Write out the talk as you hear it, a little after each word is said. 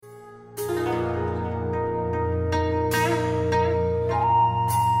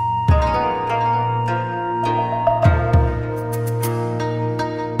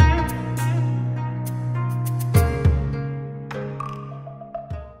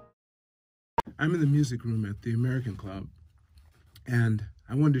I'm in the music room at the American Club, and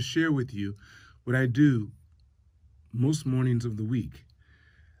I wanted to share with you what I do most mornings of the week.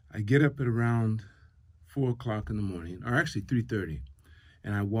 I get up at around 4 o'clock in the morning, or actually 3:30,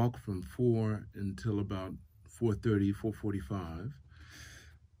 and I walk from 4 until about 4:30, 4:45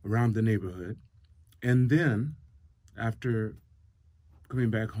 around the neighborhood. And then, after coming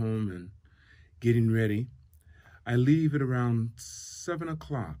back home and getting ready, I leave at around 7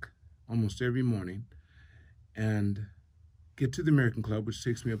 o'clock almost every morning and get to the American Club, which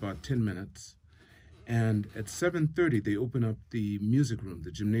takes me about 10 minutes. And at 7:30, they open up the music room,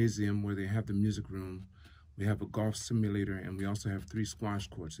 the gymnasium where they have the music room. We have a golf simulator, and we also have 3 squash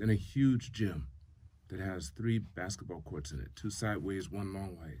courts and a huge gym that has 3 basketball courts in it, 2 sideways, 1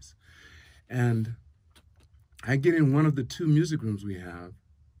 long ways. And I get in one of the 2 music rooms we have,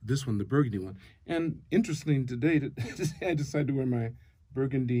 this one, the burgundy one. And interesting today, I decided to wear my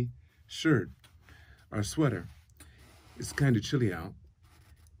burgundy shirt or sweater. It's kind of chilly out.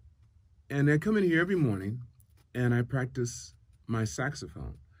 And I come in here every morning and I practice my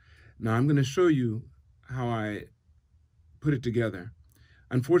saxophone. Now I'm going to show you how I put it together.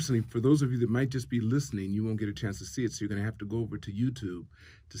 Unfortunately, for those of you that might just be listening, you won't get a chance to see it, so you're going to have to go over to YouTube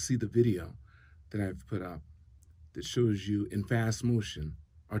to see the video that I've put up that shows you in fast motion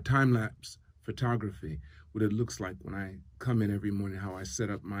or time-lapse photography what it looks like when I come in every morning, how I set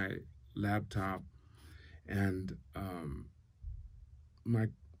up my laptop and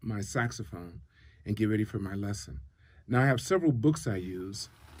my saxophone and get ready for my lesson. Now I have several books I use.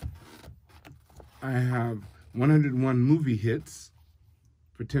 I have 101 movie hits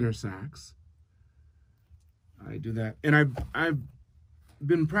for tenor sax. I do that. And I've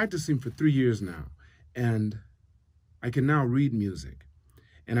been practicing for 3 years now, and I can now read music.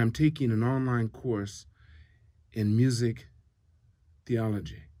 And I'm taking an online course in music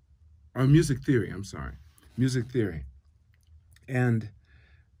theology, or music theory, I'm sorry, music theory. And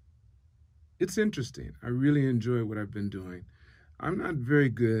it's interesting. I really enjoy what I've been doing. I'm not very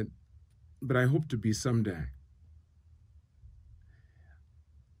good, but I hope to be someday.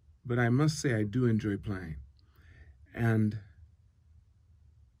 But I must say I do enjoy playing. And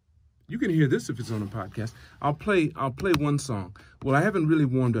you can hear this if it's on a podcast. I'll play one song. Well, I haven't really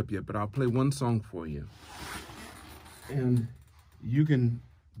warmed up yet, but I'll play one song for you. And you can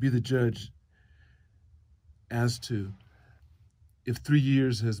be the judge as to if 3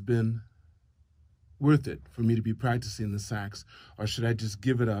 years has been worth it for me to be practicing the sax, or should I just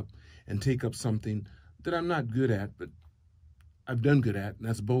give it up and take up something that I'm not good at, but I've done good at, and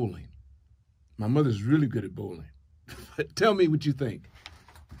that's bowling. My mother's really good at bowling. But tell me what you think.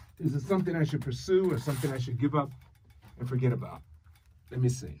 Is it something I should pursue or something I should give up and forget about? Let me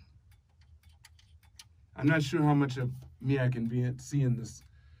see. I'm not sure how much of me I can see in this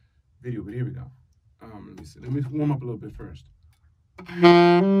video, but here we go. Let me see. Let me warm up a little bit first.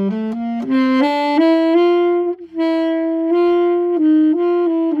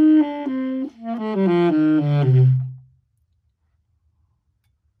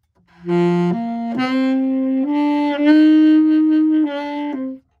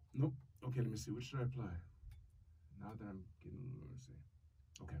 Nope. Okay, let me see. What should I play? Now that I'm getting, let me see.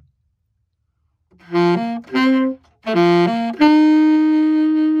 Okay.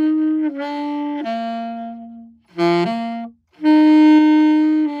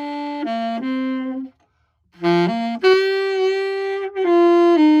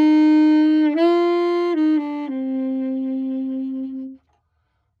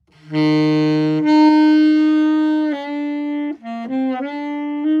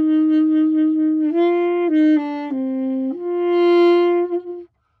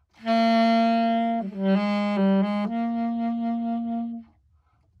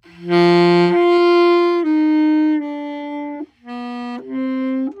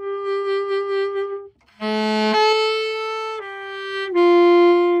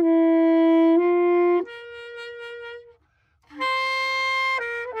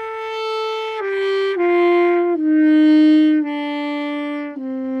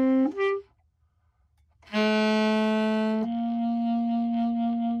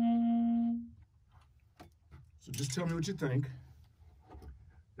 So just tell me what you think.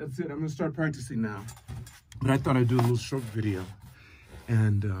 That's it. I'm going to start practicing now. But I thought I'd do a little short video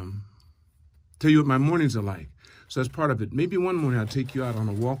and tell you what my mornings are like. So that's part of it. Maybe one morning I'll take you out on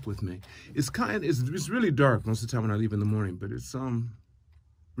a walk with me. It's really dark most of the time when I leave in the morning, but it's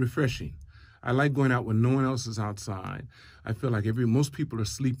refreshing. I like going out when no one else is outside. I feel like most people are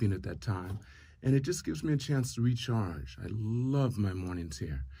sleeping at that time, and it just gives me a chance to recharge. I love my mornings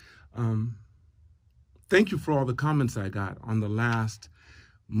here. Thank you for all the comments I got on the last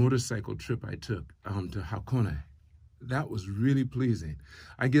motorcycle trip I took to Hakone. That was really pleasing.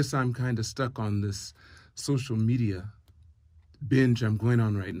 I guess I'm kind of stuck on this social media binge I'm going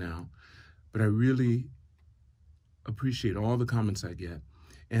on right now, but I really appreciate all the comments I get.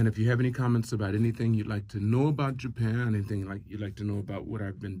 And if you have any comments about anything you'd like to know about Japan, anything you'd like to know about what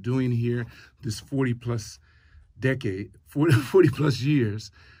I've been doing here this 40 plus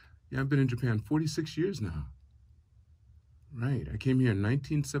years. Yeah, I've been in Japan 46 years now. Right, I came here in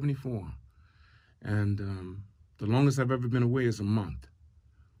 1974. And the longest I've ever been away is a month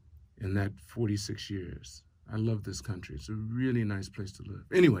in that 46 years. I love this country. It's a really nice place to live.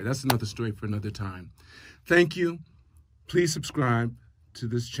 Anyway, that's another story for another time. Thank you. Please subscribe to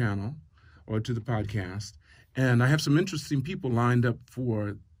this channel or to the podcast. And I have some interesting people lined up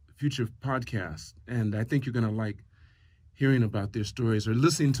for future podcasts. And I think you're going to like hearing about their stories or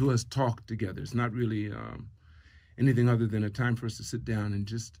listening to us talk together. It's not really anything other than a time for us to sit down and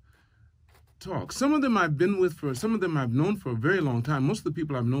just talk. Some of them I've been with some of them I've known for a very long time. Most of the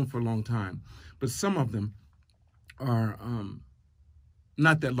people I've known for a long time. But some of them are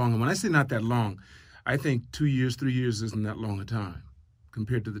not that long. And when I say not that long, I think 2 years, 3 years isn't that long a time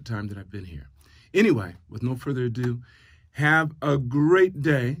compared to the time that I've been here. Anyway, with no further ado, have a great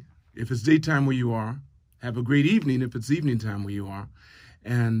day if it's daytime where you are. Have a great evening if it's evening time where you are.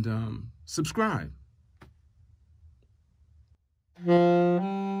 And subscribe.